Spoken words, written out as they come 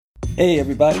Hey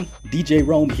everybody, DJ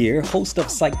Rome here, host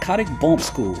of Psychotic Bump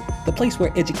School, the place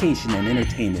where education and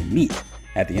entertainment meet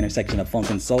at the intersection of funk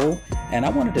and soul. And I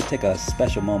wanted to take a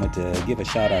special moment to give a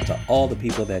shout out to all the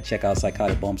people that check out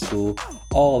Psychotic Bump School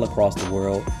all across the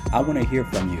world. I want to hear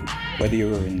from you, whether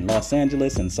you're in Los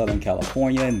Angeles, in Southern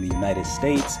California, in the United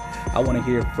States. I want to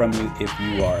hear from you if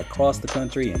you are across the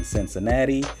country in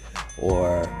Cincinnati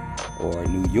or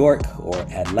New York or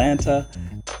Atlanta,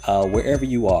 wherever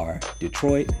you are,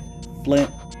 Detroit,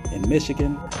 Flint, in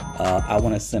Michigan. I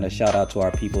want to send a shout out to our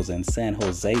peoples in San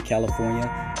Jose,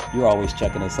 California. You're always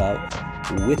checking us out.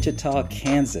 Wichita,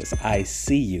 Kansas, I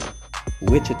see you.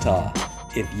 Wichita,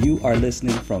 if you are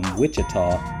listening from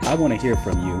Wichita, I want to hear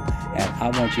from you, and I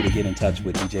want you to get in touch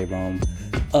with DJ Rome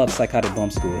of Psychotic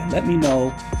Bump School and let me know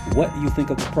what you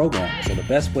think of the program. So the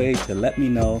best way to let me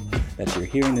know that you're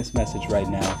hearing this message right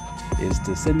now is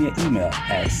to send me an email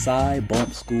at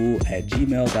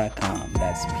psybumpschool@gmail.com.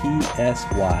 That's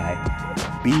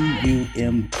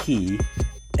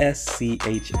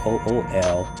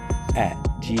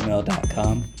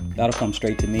PSYBUMPSCHOOL@gmail.com. That'll come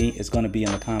straight to me. It's going to be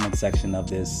in the comment section of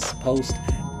this post.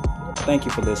 Thank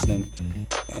you for listening,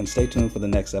 and stay tuned for the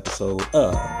next episode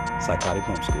of Psychotic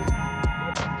Bump School.